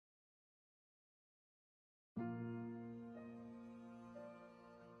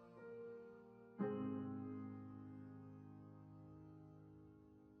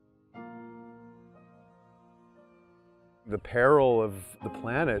The peril of the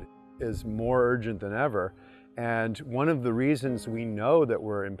planet is more urgent than ever. And one of the reasons we know that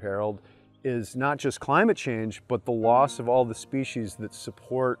we're imperiled is not just climate change, but the loss of all the species that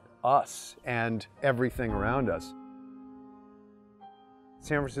support us and everything around us.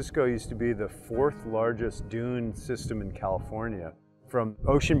 San Francisco used to be the fourth largest dune system in California. From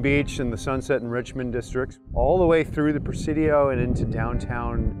Ocean Beach and the Sunset and Richmond districts, all the way through the Presidio and into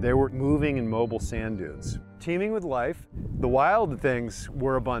downtown, there were moving and mobile sand dunes. Teeming with life, the wild things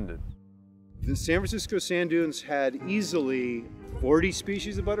were abundant. The San Francisco sand dunes had easily 40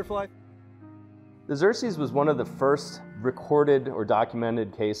 species of butterfly. The Xerces was one of the first recorded or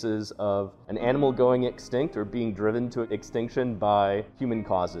documented cases of an animal going extinct or being driven to extinction by human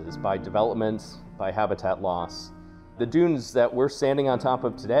causes, by development, by habitat loss. The dunes that we're standing on top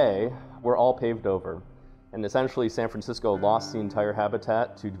of today were all paved over, and essentially San Francisco lost the entire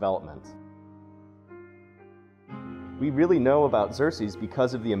habitat to development. We really know about Xerces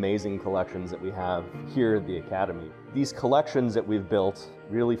because of the amazing collections that we have here at the Academy. These collections that we've built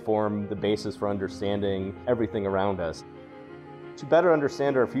really form the basis for understanding everything around us. To better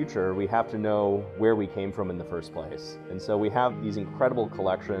understand our future, we have to know where we came from in the first place. And so we have these incredible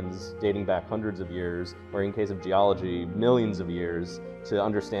collections dating back hundreds of years, or in case of geology, millions of years, to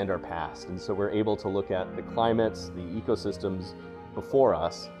understand our past. And so we're able to look at the climates, the ecosystems before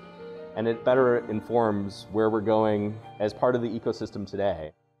us, and it better informs where we're going as part of the ecosystem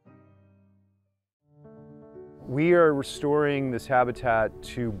today. We are restoring this habitat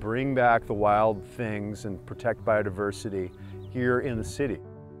to bring back the wild things and protect biodiversity here in the city.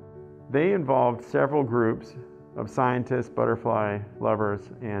 They involved several groups of scientists, butterfly lovers,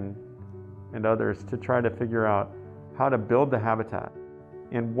 and others to try to figure out how to build the habitat.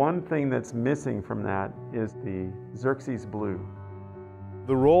 And one thing that's missing from that is the Xerces blue.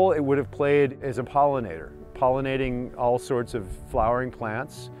 The role it would have played as a pollinator, pollinating all sorts of flowering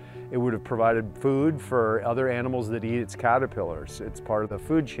plants. It would have provided food for other animals that eat its caterpillars. It's part of the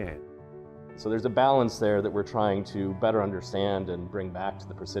food chain. So there's a balance there that we're trying to better understand and bring back to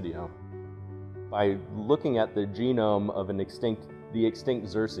the Presidio. By looking at the genome of the extinct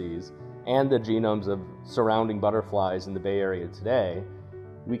Xerces and the genomes of surrounding butterflies in the Bay Area today,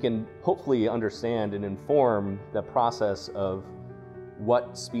 we can hopefully understand and inform the process of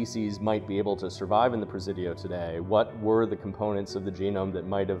what species might be able to survive in the Presidio today, what were the components of the genome that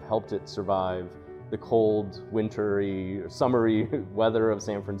might have helped it survive the cold, wintry, summery weather of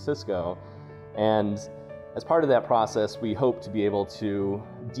San Francisco. And as part of that process, we hope to be able to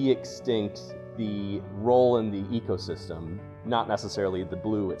de-extinct the role in the ecosystem, not necessarily the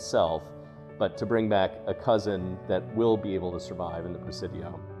blue itself, but to bring back a cousin that will be able to survive in the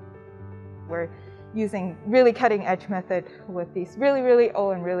Presidio. We're using really cutting-edge method with these really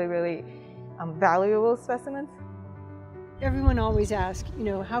old and really valuable specimens. Everyone always asks,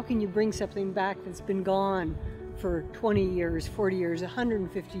 how can you bring something back that's been gone for 20 years, 40 years,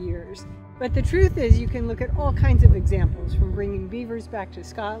 150 years? But the truth is you can look at all kinds of examples, from bringing beavers back to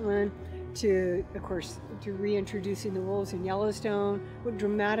Scotland to, of course, to reintroducing the wolves in Yellowstone. What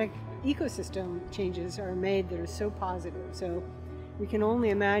dramatic ecosystem changes are made that are so positive. So we can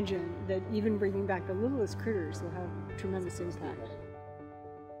only imagine that even bringing back the littlest critters will have tremendous impact.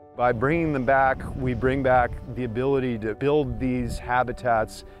 By bringing them back, we bring back the ability to build these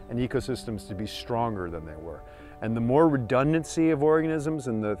habitats and ecosystems to be stronger than they were. And the more redundancy of organisms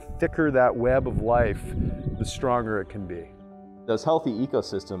and the thicker that web of life, the stronger it can be. Those healthy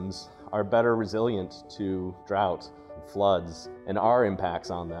ecosystems are better resilient to drought, floods, and our impacts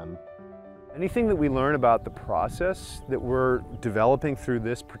on them. Anything that we learn about the process that we're developing through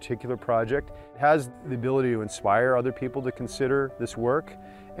this particular project has the ability to inspire other people to consider this work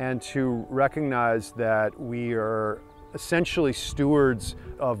and to recognize that we are essentially stewards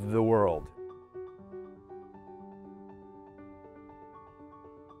of the world.